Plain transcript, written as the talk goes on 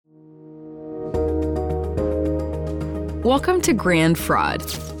Welcome to Grand Fraud,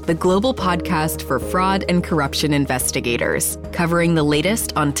 the global podcast for fraud and corruption investigators, covering the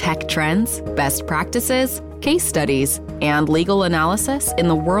latest on tech trends, best practices, case studies, and legal analysis in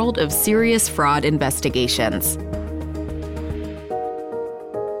the world of serious fraud investigations.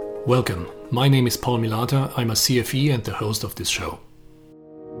 Welcome. My name is Paul Milata. I'm a CFE and the host of this show.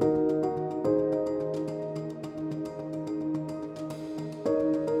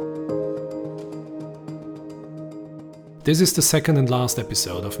 This is the second and last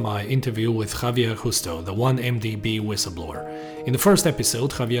episode of my interview with Javier Justo, the 1MDB whistleblower. In the first episode,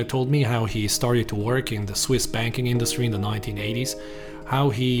 Javier told me how he started to work in the Swiss banking industry in the 1980s,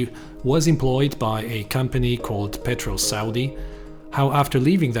 how he was employed by a company called PetroSaudi, how after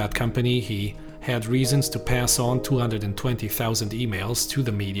leaving that company he had reasons to pass on 220,000 emails to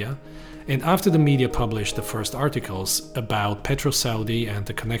the media, and after the media published the first articles about PetroSaudi and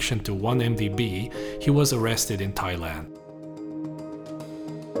the connection to 1MDB, he was arrested in Thailand.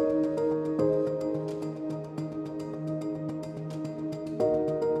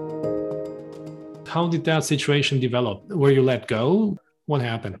 How did that situation develop? Were you let go? What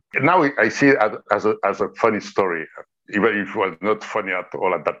happened? Now I see it as a funny story, even if it was not funny at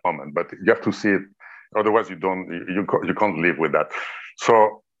all at that moment. But you have to see it, otherwise you can't live with that.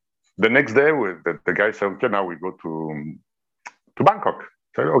 So the next day, the guy said, "Okay, now we go to Bangkok." I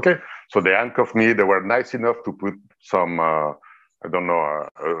said, "Okay." So they handcuffed me. They were nice enough to put some, a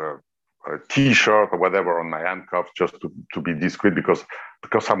T-shirt or whatever on my handcuffs just to be discreet because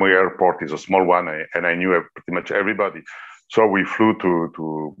Samui Airport is a small one and I knew pretty much everybody. So we flew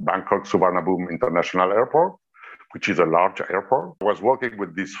to Bangkok Suvarnabhumi International Airport, which is a large airport. I was working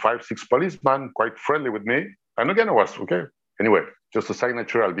with these 5-6 policemen, quite friendly with me. And again, I was okay. Anyway, just a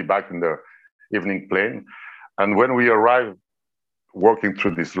signature, I'll be back in the evening plane. And when we arrived, walking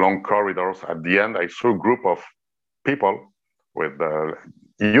through these long corridors, at the end, I saw a group of people with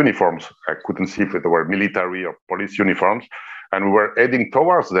uniforms. I couldn't see if they were military or police uniforms. And we were heading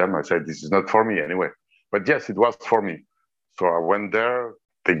towards them. I said, "This is not for me anyway." But yes, it was for me. So I went there.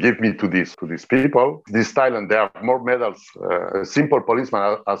 They give me to these people. This Thailand, they have more medals. A simple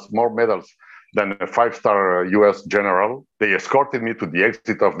policeman has more medals than a 5-star US general. They escorted me to the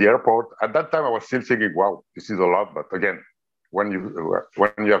exit of the airport. At that time, I was still thinking, wow, this is a lot. But again, when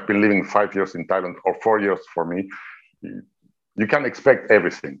you have been living 5 years in Thailand, or 4 years for me, you can expect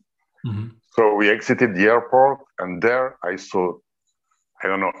everything. Mm-hmm. So we exited the airport, and there I saw,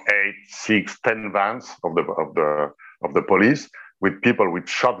 8, 6, 10 vans of the police with people with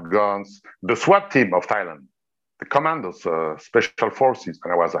shotguns, the SWAT team of Thailand, the commandos, special forces.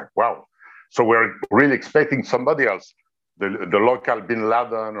 And I was like, wow. So we're really expecting somebody else, the local Bin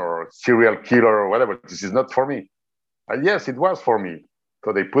Laden or serial killer or whatever. This is not for me. And yes, it was for me.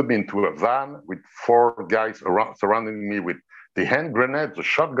 So they put me into a van with 4 guys surrounding me with the hand grenades, the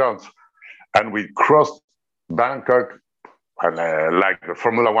shotguns. And we crossed Bangkok and like a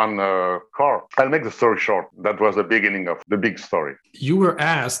Formula One car. I'll make the story short. That was the beginning of the big story. You were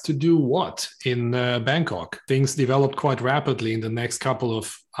asked to do what in Bangkok? Things developed quite rapidly in the next couple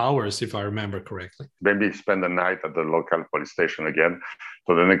of hours, if I remember correctly. Maybe spend the night at the local police station again.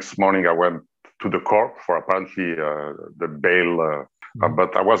 So the next morning I went to the court for apparently the bail.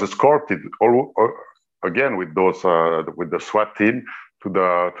 But I was escorted again with the SWAT team to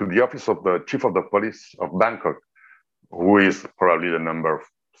the office of the chief of the police of Bangkok, who is probably the number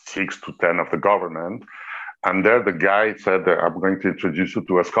 6 to 10 of the government. And there the guy said, "I'm going to introduce you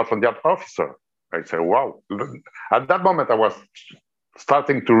to a Scotland Yard officer." I said, wow. At that moment, I was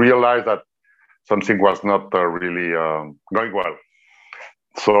starting to realize that something was not really going well.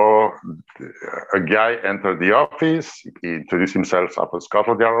 So a guy entered the office. He introduced himself as a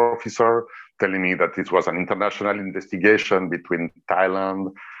Scotland Yard officer, telling me that this was an international investigation between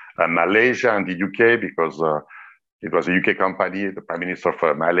Thailand, Malaysia, and the UK, because it was a UK company, the Prime Minister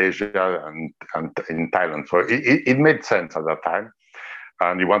of Malaysia and in Thailand. So it made sense at that time.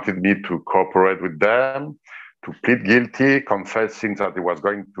 And he wanted me to cooperate with them, to plead guilty, confess things that he was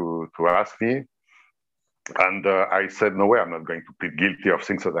going to ask me. And I said, no way, I'm not going to plead guilty of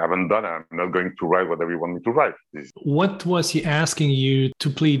things that I haven't done. I'm not going to write whatever you want me to write. What was he asking you to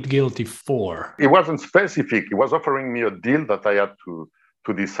plead guilty for? It wasn't specific. He was offering me a deal that I had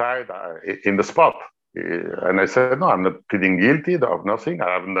to decide in the spot. And I said, no, I'm not pleading guilty of nothing. I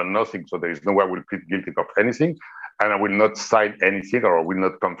haven't done nothing, so there is no way I will plead guilty of anything. And I will not sign anything or I will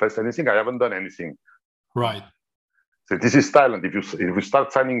not confess anything. I haven't done anything. Right. So this is Thailand. If you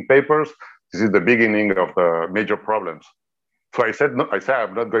start signing papers, this is the beginning of the major problems. So I said, no,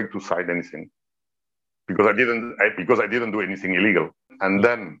 I'm not going to sign anything because I didn't do anything illegal. And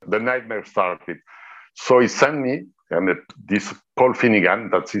then the nightmare started. So he sent me And this Paul Finnegan,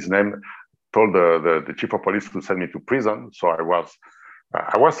 that's his name, told the chief of police to send me to prison. So I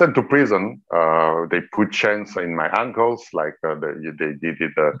was sent to prison. They put chains in my ankles, like they did it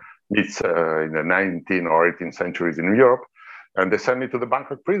in the 19th or 18th centuries in Europe. And they sent me to the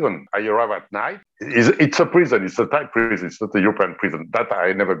Bangkok prison. I arrive at night. It's a prison. It's a Thai prison. It's not a European prison. That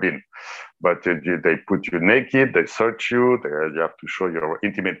I never been. But they put you naked. They search you. You have to show your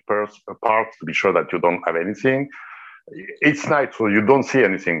intimate parts to be sure that you don't have anything. It's night, so you don't see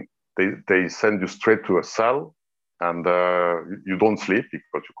anything. They send you straight to a cell, and you don't sleep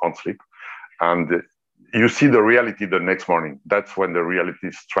because you can't sleep. And you see the reality the next morning. That's when the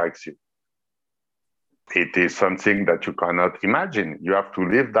reality strikes you. It is something that you cannot imagine. You have to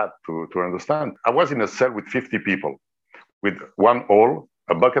live that to understand. I was in a cell with 50 people, with one hole,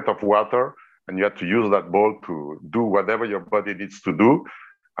 a bucket of water, and you had to use that bowl to do whatever your body needs to do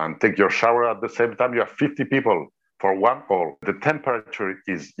and take your shower at the same time. You have 50 people for one hole. The temperature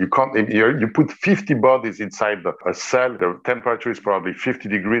is, you put 50 bodies inside a cell. The temperature is probably 50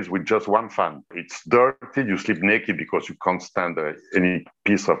 degrees with just one fan. It's dirty. You sleep naked because you can't stand any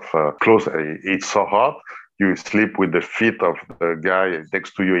piece of clothes. It's so hot. You sleep with the feet of the guy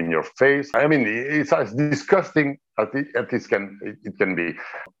next to you in your face. I mean, it's as disgusting as it can be.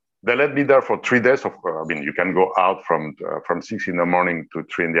 They let me there for 3 days. I mean, you can go out from 6 in the morning to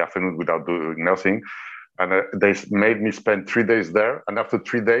 3 in the afternoon without doing nothing. And they made me spend 3 days there. And after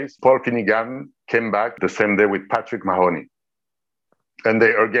 3 days, Paul Finnegan came back the same day with Patrick Mahoney. And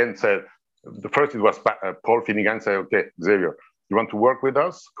they again said, the first it was Paul Finnegan said, okay, Xavier, you want to work with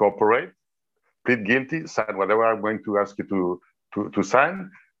us, cooperate, plead guilty, sign whatever I'm going to ask you to sign,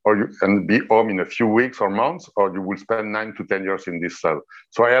 and be home in a few weeks or months, or you will spend 9 to 10 years in this cell.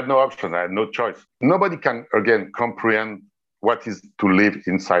 So I had no option. I had no choice. Nobody can, again, comprehend what is to live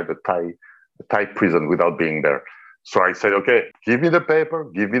inside the Thai prison without being there. So I said, okay, give me the paper,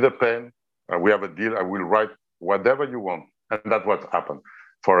 give me the pen. We have a deal. I will write whatever you want. And that's what happened.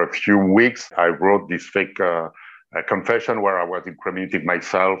 For a few weeks, I wrote this fake confession where I was incriminating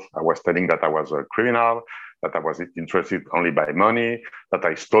myself. I was telling that I was a criminal, that I was interested only by money, that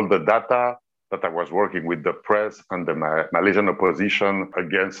I stole the data, that I was working with the press and the Malaysian opposition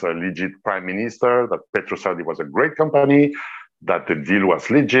against a legit prime minister, that PetroSaudi was a great company, that the deal was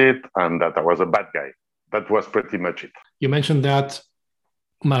legit, and that I was a bad guy. That was pretty much it. You mentioned that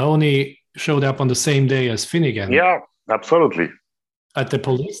Mahoney showed up on the same day as Finnegan. Yeah, absolutely. At the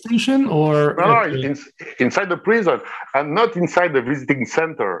police station or? Inside the prison, and not inside the visiting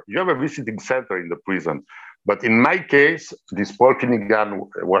center. You have a visiting center in the prison. But in my case, this Paul Finnegan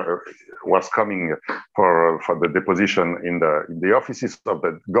was coming for the deposition in the offices of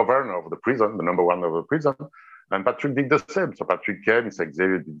the governor of the prison, the number one of the prison. And Patrick did the same. So Patrick came, he said,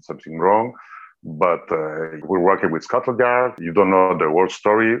 Xavier did something wrong, but we're working with Scotland Yard. You don't know the whole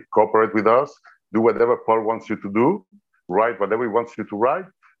story. Cooperate with us. Do whatever Paul wants you to do. Write whatever he wants you to write,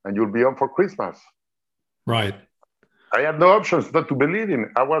 and you'll be home for Christmas. Right. I had no options not to believe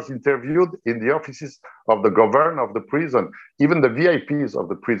him. I was interviewed in the offices of the governor of the prison. Even the VIPs of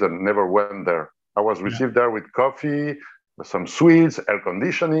the prison never went there. I was received there with coffee, some sweets, air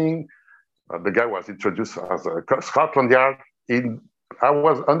conditioning. The guy was introduced as a Scotland Yard. I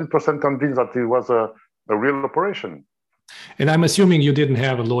was 100% convinced that it was a real operation. And I'm assuming you didn't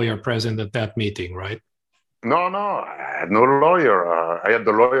have a lawyer present at that meeting, right? No, I had no lawyer. I had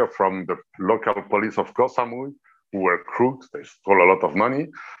the lawyer from the local police of Koh Samui, who were crooks. They stole a lot of money.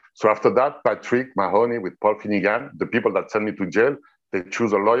 So after that, Patrick Mahoney with Paul Finnegan, the people that sent me to jail, they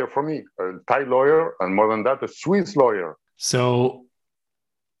choose a lawyer for me, a Thai lawyer, and more than that, a Swiss lawyer. So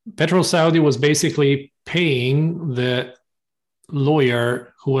PetroSaudi was basically paying the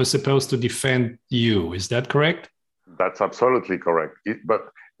lawyer who was supposed to defend you. Is that correct? That's absolutely correct. But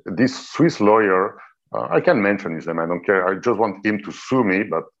this Swiss lawyer, I can mention his name. I don't care. I just want him to sue me,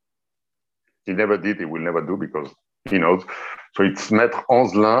 but he never did. He will never do because he knows. So it's Maître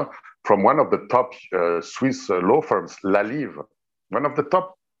Anzelin from one of the top Swiss law firms, Lalive, one of the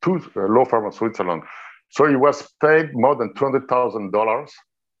top 2 law firms of Switzerland. So he was paid more than $200,000.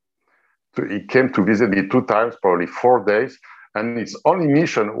 He came to visit me 2 times, probably 4 days. And his only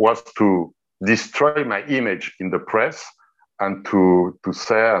mission was to destroy my image in the press and to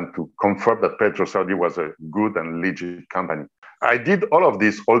say and to confirm that PetroSaudi was a good and legit company. I did all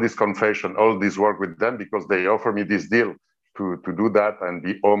this confession, all this work with them because they offered me this deal to do that and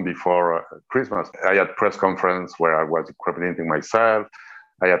be home before Christmas. I had press conference where I was incriminating myself.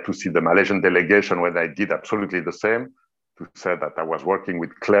 I had to see the Malaysian delegation when I did absolutely the same, to say that I was working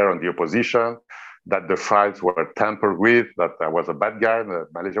with Claire and the opposition. that the files were tampered with, that I was a bad guy, and that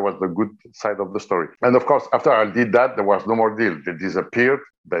Malaysia was the good side of the story. And of course, after I did that, there was no more deal. They disappeared.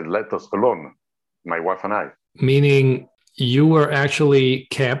 They let us alone, my wife and I. Meaning you were actually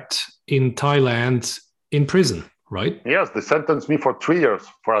kept in Thailand in prison, right? Yes, they sentenced me for 3 years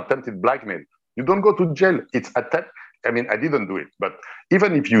for attempted blackmail. You don't go to jail. It's attempt. I mean, I didn't do it, but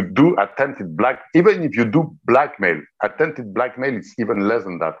even if you do even if you do blackmail, attempted blackmail, it's even less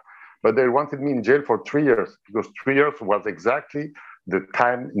than that. But they wanted me in jail for 3 years because 3 years was exactly the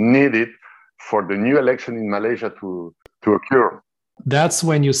time needed for the new election in Malaysia to occur. That's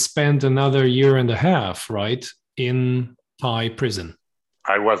when you spent another year and a half, right, in Thai prison.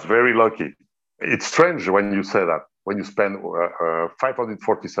 I was very lucky. It's strange when you say that, when you spend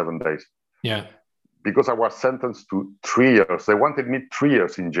 547 days. Yeah. Because I was sentenced to 3 years. They wanted me 3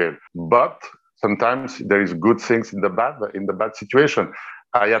 years in jail. But sometimes there is good things in the bad situation.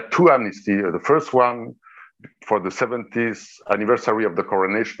 I had two amnesties. The first one for the 70th anniversary of the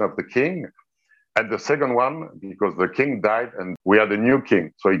coronation of the king. And the second one, because the king died and we had a new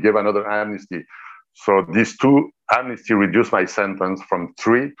king. So he gave another amnesty. So these two amnesty reduced my sentence from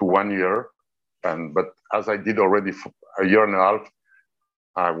 3 to 1 year. But as I did already for a year and a half,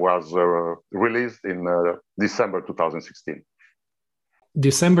 I was released in December 2016.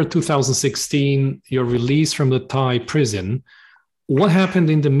 December 2016, you're released from the Thai prison. What happened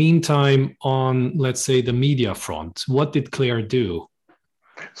in the meantime on, let's say, the media front? What did Claire do?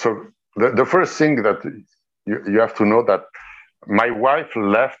 So the first thing that you have to know that my wife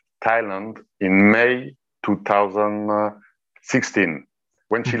left Thailand in May 2016.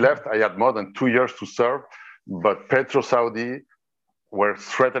 When she left, I had more than 2 years to serve, but Petro Saudi were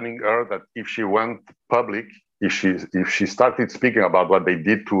threatening her that if she went public, if she started speaking about what they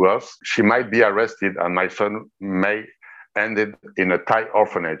did to us, she might be arrested and my son may end in a Thai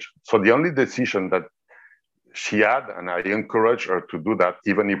orphanage. So the only decision that she had, and I encouraged her to do that,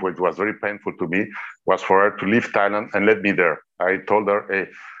 even if it was very painful to me, was for her to leave Thailand and let me there. I told her, hey,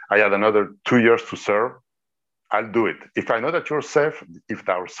 I had another 2 years to serve. I'll do it. If I know that you're safe, if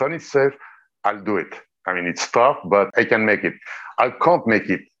our son is safe, I'll do it. I mean, it's tough, but I can make it. I can't make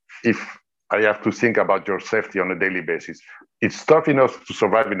it if I have to think about your safety on a daily basis. It's tough enough to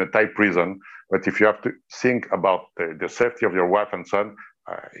survive in a Thai prison, but if you have to think about the safety of your wife and son,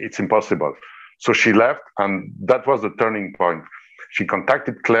 it's impossible. So she left, and that was the turning point. She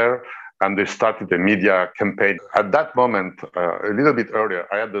contacted Claire, and they started a media campaign. At that moment, a little bit earlier,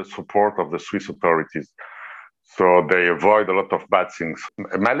 I had the support of the Swiss authorities. So they avoid a lot of bad things.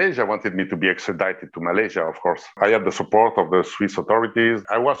 Malaysia wanted me to be extradited to Malaysia, of course. I had the support of the Swiss authorities.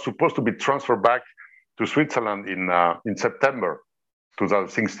 I was supposed to be transferred back to Switzerland in September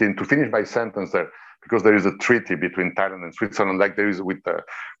 2016 to finish my sentence there, because there is a treaty between Thailand and Switzerland, like there is with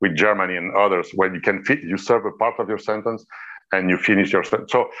Germany and others, where you serve a part of your sentence and you finish your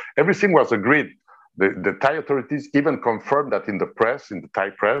sentence. So everything was agreed. The Thai authorities even confirmed that in the press, in the Thai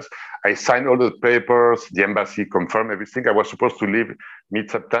press. I signed all the papers, the embassy confirmed everything. I was supposed to leave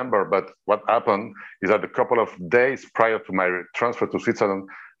mid-September, but what happened is that a couple of days prior to my transfer to Switzerland,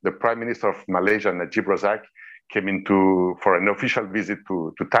 the Prime Minister of Malaysia, Najib Razak, came for an official visit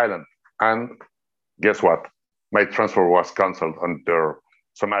to Thailand. And guess what? My transfer was cancelled under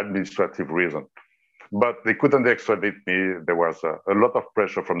some administrative reason. But they couldn't extradite me. There was a lot of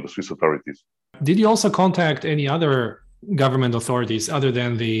pressure from the Swiss authorities. Did you also contact any other government authorities other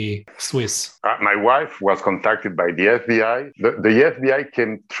than the Swiss? My wife was contacted by the FBI. The FBI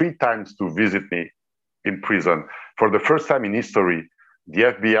came 3 times to visit me in prison. For the first time in history, the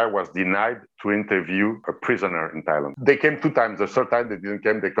FBI was denied to interview a prisoner in Thailand. They came 2 times. The third time they didn't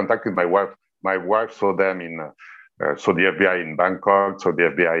come, they contacted my wife. My wife saw them so the FBI in Bangkok, so the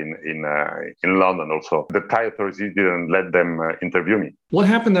FBI in London also. The Thai authorities didn't let them interview me. What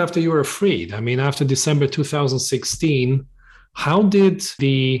happened after you were freed? I mean, after December 2016, how did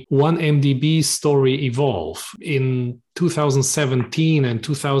the 1MDB story evolve in 2017 and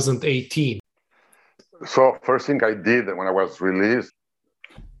 2018? So first thing I did when I was released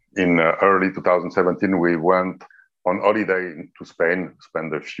in early 2017, we went on holiday to Spain,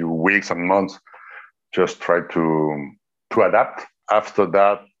 spent a few weeks and months, just try to adapt. After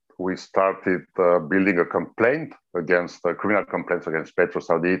that, we started building a criminal complaints against Petro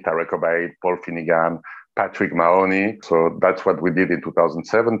Saudi, Tarek Obaid, Paul Finnegan, Patrick Mahoney. So that's what we did in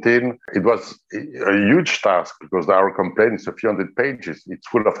 2017. It was a huge task because our complaint is a few hundred pages. It's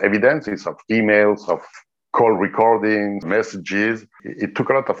full of evidences, of emails, of call recordings, messages. It took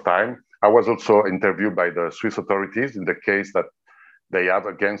a lot of time. I was also interviewed by the Swiss authorities in the case that they have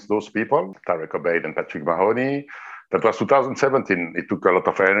against those people, Tarek Obaid and Patrick Mahoney. That was 2017. It took a lot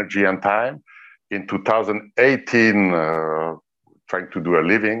of energy and time. in 2018, trying to do a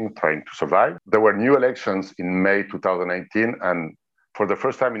living, trying to survive. There were new elections in May 2018, and for the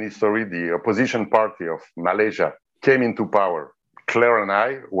first time in history, the opposition party of Malaysia came into power. Claire and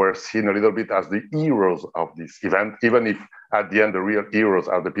I were seen a little bit as the heroes of this event, even if at the end the real heroes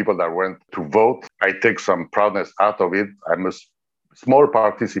are the people that went to vote. I take some proudness out of it. I'm a small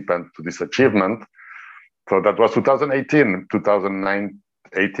participant to this achievement. So that was 2018, 2009,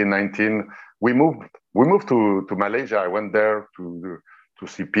 18, 19. We moved to Malaysia. I went there to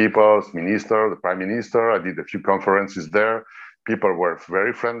see people, minister, the prime minister. I did a few conferences there. People were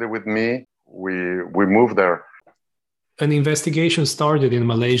very friendly with me. We moved there. An investigation started in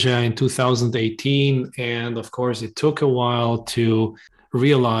Malaysia in 2018, and of course it took a while to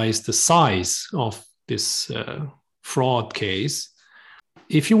realize the size of this fraud case.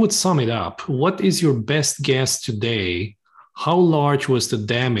 If you would sum it up, what is your best guess today? How large was the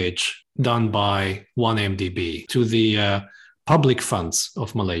damage done by 1MDB to the public funds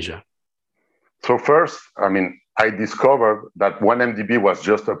of Malaysia? So first, I discovered that 1MDB was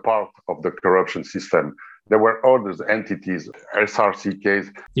just a part of the corruption system. There were other entities, SRC case.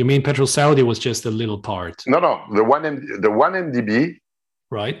 You mean Petrol Saudi was just a little part? No, the 1MDB,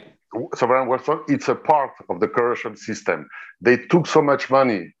 right? Sovereign Wealth Fund, it's a part of the corruption system. They took so much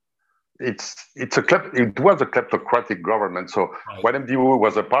money. It was a kleptocratic government. So right. 1MDB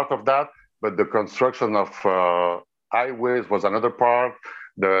was a part of that, but the construction of highways was another part.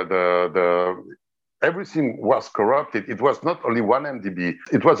 Everything was corrupted. It was not only 1MDB.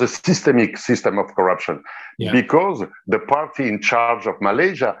 It was a systemic system of corruption because the party in charge of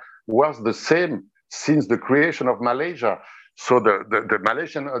Malaysia was the same since the creation of Malaysia. So the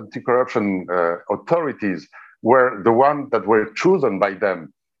Malaysian anti-corruption authorities were the ones that were chosen by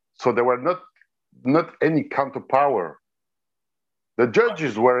them. So there were not any counterpower. The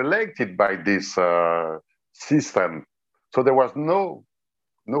judges were elected by this system. So there was no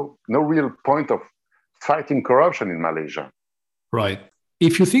real point of fighting corruption in Malaysia. Right.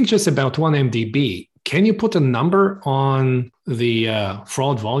 If you think just about 1MDB, can you put a number on the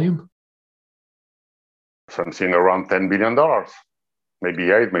fraud volume? Something around $10 billion, maybe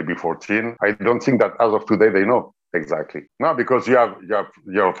 8, maybe 14. I don't think that as of today they know exactly. No, because you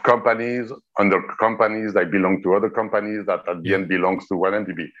have companies under companies that belong to other companies that at the end belongs to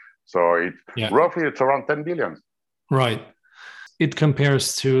 1MDB. So roughly it's around 10 billion. Right. It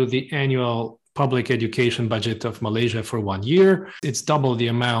compares to the annual public education budget of Malaysia for 1 year. It's double the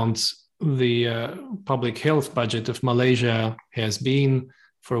amount the public health budget of Malaysia has been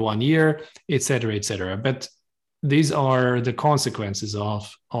for 1 year, etc., etc. But these are the consequences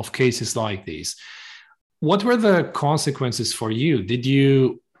of cases like these. What were the consequences for you? Did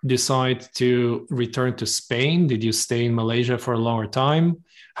you decide to return to Spain? Did you stay in Malaysia for a longer time?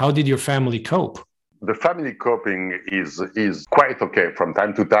 How did your family cope? The family coping is quite okay. From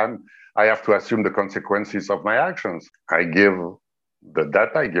time to time, I have to assume the consequences of my actions. I give the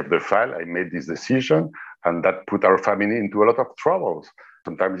data, I give the file, I made this decision, and that put our family into a lot of troubles.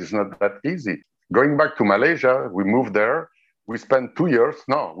 Sometimes it's not that easy. Going back to Malaysia, we moved there. We spent a year,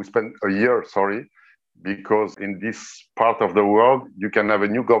 because in this part of the world, you can have a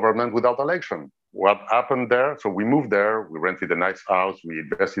new government without election. What happened there? So we moved there, we rented a nice house, we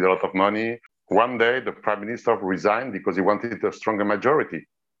invested a lot of money. One day, the prime minister resigned because he wanted a stronger majority.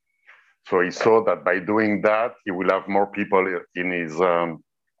 So he saw that by doing that, he will have more people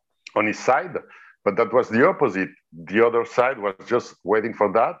on his side. But that was the opposite. The other side was just waiting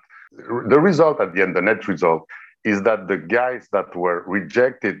for that. The result at the end, the net result, is that the guys that were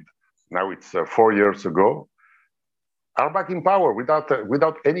rejected, now it's 4 years ago, are back in power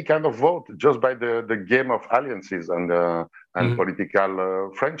without any kind of vote, just by the game of alliances and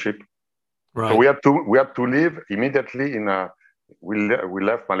political friendship. Right. So we had to leave immediately. We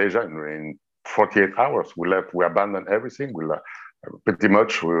left Malaysia in 48 hours. We abandoned everything. We pretty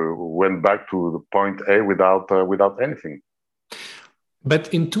much went back to the point A without anything.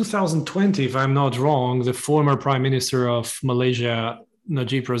 But in 2020, if I'm not wrong, the former Prime Minister of Malaysia,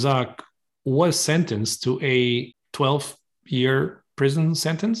 Najib Razak, was sentenced to a 12-year prison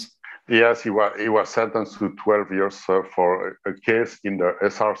sentence? Yes, he was sentenced to 12 years for a case in the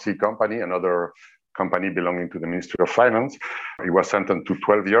SRC company, another company belonging to the Ministry of Finance. He was sentenced to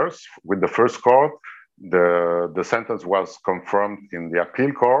 12 years with the first court. The sentence was confirmed in the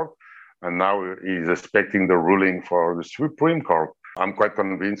appeal court, and now he's expecting the ruling for the Supreme Court. I'm quite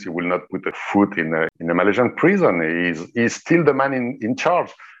convinced he will not put a foot in a Malaysian prison. He's still the man in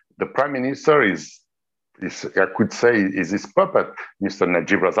charge. The Prime Minister is I could say, is his puppet. Mr.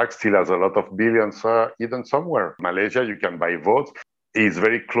 Najib Razak still has a lot of billions hidden somewhere. Malaysia, you can buy votes. He's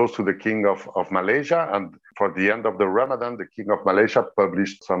very close to the king of Malaysia. And for the end of the Ramadan, the king of Malaysia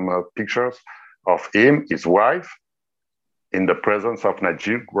published some pictures of him, his wife, in the presence of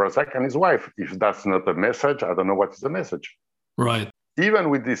Najib Razak and his wife. If that's not a message, I don't know what is the message. Right. Even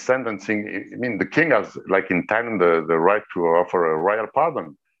with this sentencing, I mean, the king has, like in Thailand, the right to offer a royal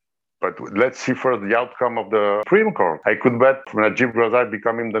pardon. But let's see first the outcome of the Supreme Court. I could bet Najib Razak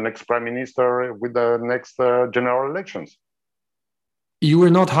becoming the next prime minister with the next general elections. You were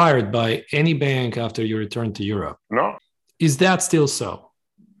not hired by any bank after you returned to Europe. No. Is that still so?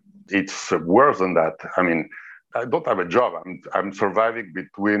 It's worse than that. I mean, I don't have a job. I'm surviving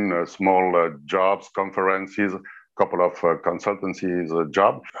between small jobs, conferences, a couple of consultancies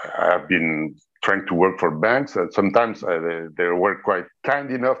job. I've been trying to work for banks, and sometimes they were quite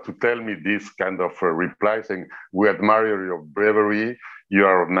kind enough to tell me this kind of reply saying, we admire your bravery, you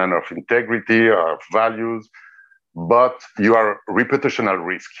are a man of integrity, of values, but you are reputational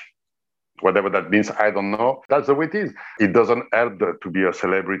risk. Whatever that means, I don't know. That's the way it is. It doesn't help to be a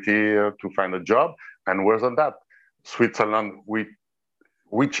celebrity, to find a job. And worse than that, Switzerland,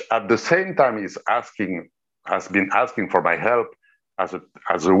 which at the same time has been asking for my help as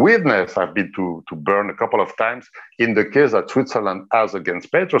a witness. I've been to Bern a couple of times in the case that Switzerland has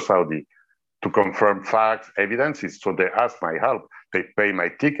against Petro-Saudi to confirm facts, evidences. So they ask my help. They pay my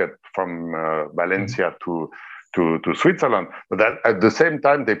ticket from Valencia to Switzerland. But at the same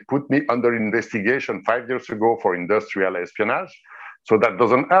time, they put me under investigation 5 years ago for industrial espionage. So that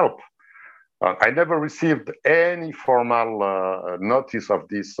doesn't help. I never received any formal notice of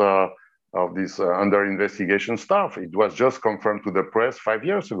this under investigation stuff. It was just confirmed to the press 5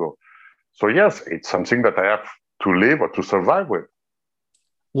 years ago. So yes, it's something that I have to live or to survive with.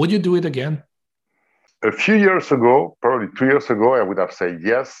 Would you do it again? A few years ago, probably 2 years ago, I would have said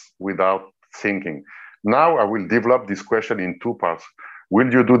yes without thinking. Now I will develop this question in two parts.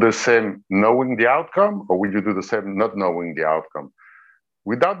 Will you do the same knowing the outcome, or will you do the same not knowing the outcome?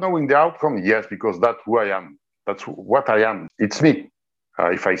 Without knowing the outcome, yes, because that's who I am. That's what I am. It's me.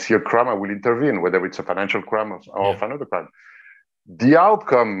 If I see a crime, I will intervene, whether it's a financial crime or another crime. The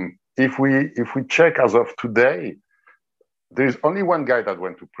outcome, if we check as of today, there is only one guy that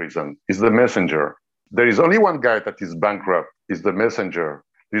went to prison, is the messenger. There is only one guy that is bankrupt, is the messenger.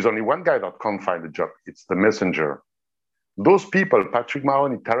 There's only one guy that can't find a job, it's the messenger. Those people, Patrick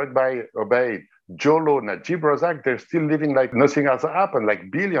Mahoney, Tarek Obeid, Jolo, Najib Razak, they're still living like nothing has happened, like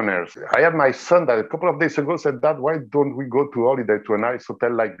billionaires. I had my son that a couple of days ago said, Dad, why don't we go to holiday to a nice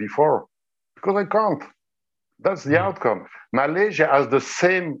hotel like before? Because I can't. That's the outcome. Malaysia has the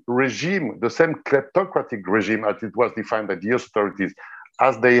same regime, the same kleptocratic regime as it was defined by the authorities,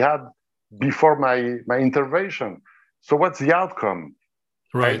 as they had before my intervention. So what's the outcome?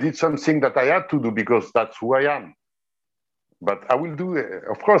 Right. I did something that I had to do because that's who I am. But I will do it.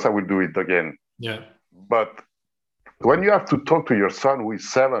 Of course, I will do it again. Yeah. But when you have to talk to your son who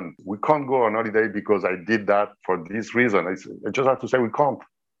is 7, we can't go on holiday because I did that for this reason. I just have to say we can't.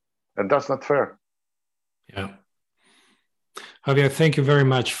 And that's not fair. Yeah. Javier, thank you very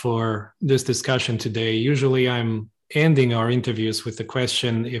much for this discussion today. Usually I'm ending our interviews with the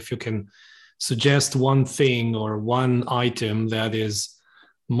question if you can suggest one thing or one item that is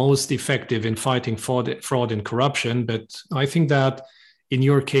most effective in fighting fraud and corruption. But I think that in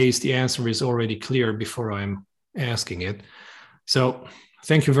your case, the answer is already clear before I'm asking it. So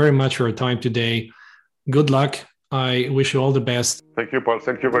thank you very much for your time today. Good luck. I wish you all the best. Thank you, Paul.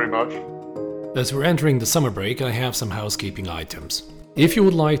 Thank you very much. As we're entering the summer break, I have some housekeeping items. If you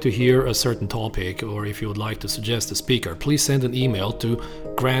would like to hear a certain topic, or if you would like to suggest a speaker, please send an email to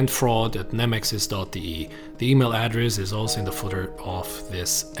grandfraud@nemexis.de. The email address is also in the footer of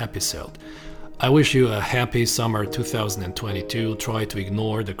this episode. I wish you a happy summer 2022. Try to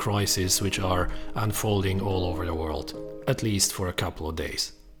ignore the crises which are unfolding all over the world, at least for a couple of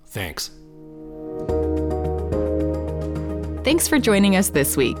days. Thanks. Thanks for joining us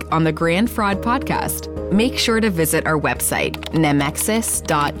this week on the Grand Fraud Podcast. Make sure to visit our website,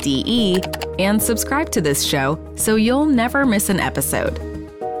 nemexis.de, and subscribe to this show so you'll never miss an episode.